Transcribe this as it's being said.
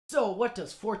So what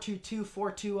does 422,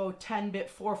 420, 10-bit,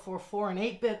 444, and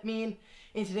 8-bit mean?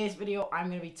 In today's video, I'm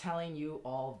going to be telling you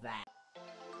all that.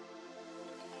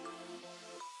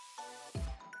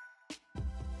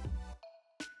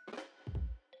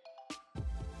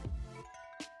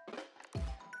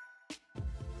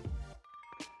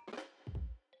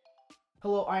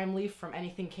 Hello, I am Leif from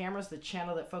Anything Cameras, the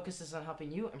channel that focuses on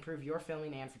helping you improve your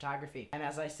filming and photography. And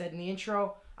as I said in the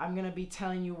intro, I'm going to be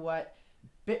telling you what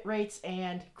bit rates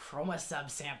and chroma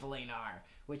subsampling are,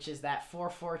 which is that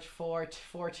 444,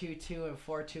 422, and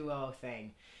 420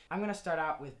 thing. I'm going to start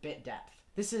out with bit depth.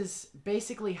 This is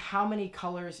basically how many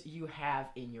colors you have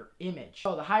in your image.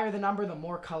 So the higher the number, the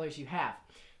more colors you have.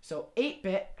 So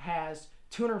 8-bit has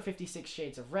 256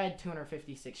 shades of red,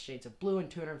 256 shades of blue, and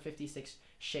 256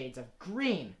 shades of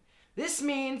green. This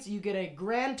means you get a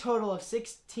grand total of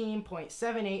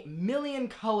 16.78 million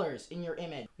colors in your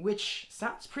image, which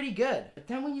sounds pretty good. But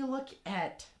then when you look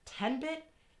at 10-bit,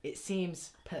 it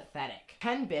seems pathetic.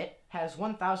 10-bit has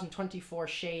 1,024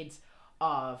 shades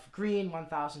of green,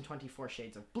 1,024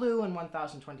 shades of blue, and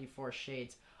 1,024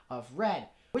 shades of red,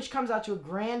 which comes out to a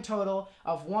grand total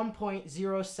of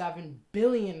 1.07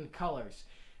 billion colors.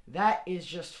 That is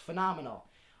just phenomenal.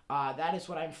 That is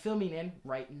what I'm filming in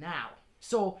right now.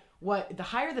 So the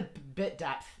higher the bit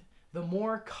depth, the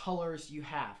more colors you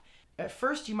have. At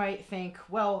first you might think,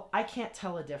 well, I can't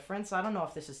tell a difference. I don't know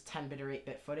if this is 10-bit or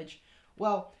 8-bit footage.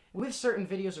 Well, with certain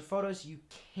videos or photos, you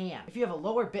can. If you have a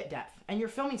lower bit depth and you're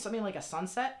filming something like a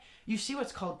sunset, you see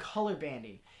what's called color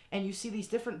banding. And you see these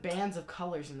different bands of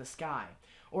colors in the sky.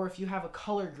 Or if you have a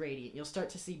color gradient, you'll start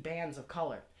to see bands of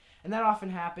color. And that often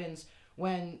happens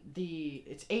when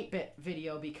it's 8-bit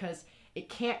video because it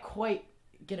can't quite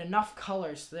get enough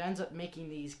colors, so it ends up making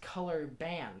these color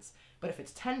bands. But if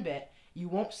it's 10-bit, you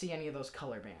won't see any of those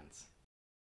color bands.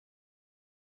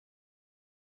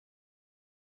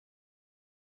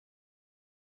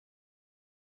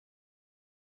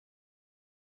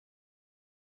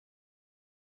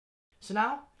 So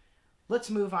now, let's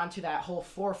move on to that whole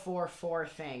 444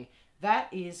 thing.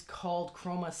 That is called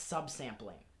Chroma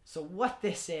Subsampling. So what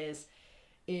this is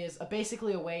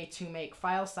basically a way to make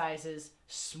file sizes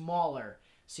smaller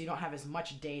so you don't have as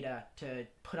much data to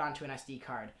put onto an SD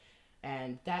card.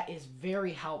 And that is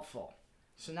very helpful.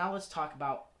 So now let's talk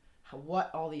about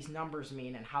what all these numbers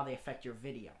mean and how they affect your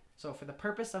video. So for the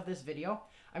purpose of this video,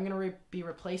 I'm going to be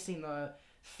replacing the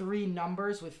 3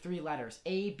 numbers with 3 letters,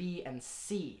 A, B, and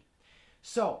C.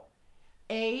 So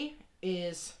A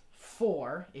is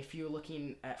 4 if you're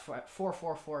looking at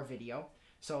 444 video.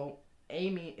 So A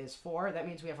is 4. That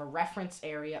means we have a reference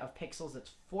area of pixels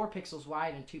that's 4 pixels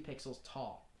wide and 2 pixels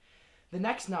tall. The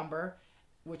next number,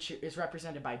 which is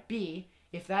represented by B,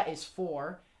 if that is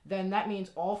 4, then that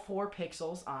means all 4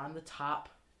 pixels on the top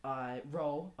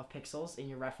row of pixels in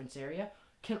your reference area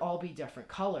can all be different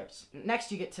colors. Next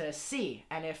you get to C,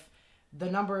 and if the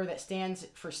number that stands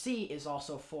for C is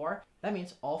also 4, that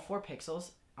means all 4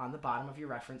 pixels on the bottom of your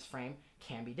reference frame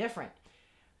can be different.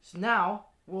 So now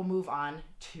we'll move on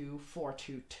to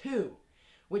 422,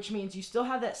 which means you still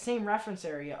have that same reference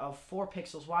area of 4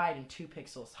 pixels wide and 2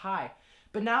 pixels high.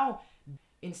 But now,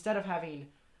 instead of having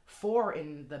 4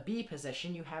 in the B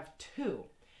position, you have 2.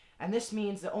 And this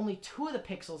means that only 2 of the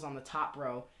pixels on the top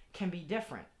row can be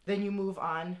different. Then you move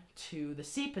on to the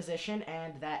C position,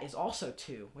 and that is also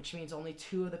 2, which means only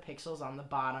 2 of the pixels on the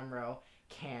bottom row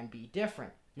can be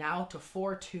different. Now to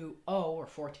 420 or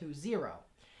 420.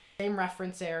 Same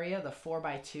reference area, the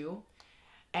 4x2,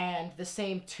 and the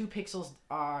same 2 pixels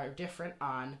are different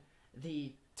on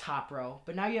the top row,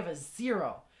 but now you have a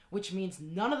 0, which means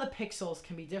none of the pixels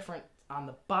can be different on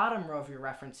the bottom row of your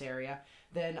reference area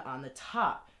than on the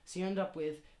top. So you end up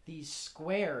with these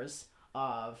squares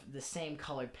of the same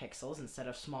colored pixels instead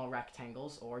of small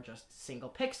rectangles or just single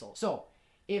pixels. So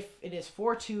if it is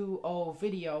 420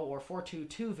 video or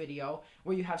 422 video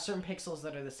where you have certain pixels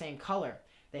that are the same color,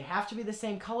 they have to be the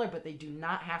same color, but they do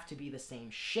not have to be the same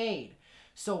shade.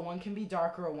 So one can be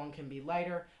darker or one can be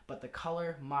lighter, but the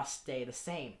color must stay the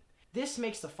same. This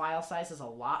makes the file sizes a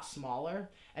lot smaller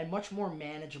and much more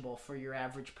manageable for your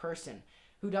average person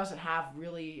who doesn't have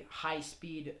really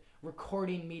high-speed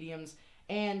recording mediums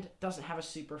and doesn't have a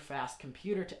super fast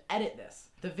computer to edit this.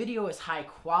 The video is high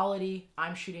quality.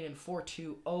 I'm shooting in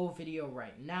 420 video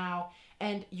right now,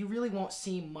 and you really won't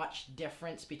see much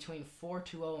difference between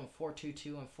 420 and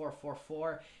 422 and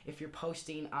 444 if you're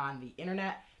posting on the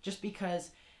internet, just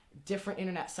because different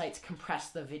internet sites compress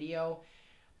the video.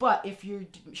 But if you're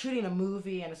shooting a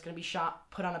movie and it's going to be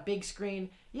put on a big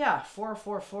screen, yeah,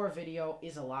 444 video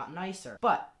is a lot nicer.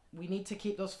 But we need to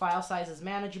keep those file sizes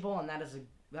manageable, and that is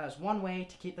That is one way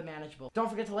to keep them manageable. Don't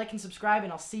forget to like and subscribe,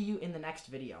 and I'll see you in the next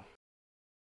video.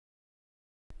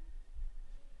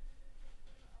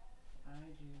 I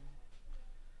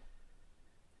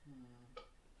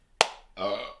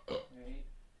do.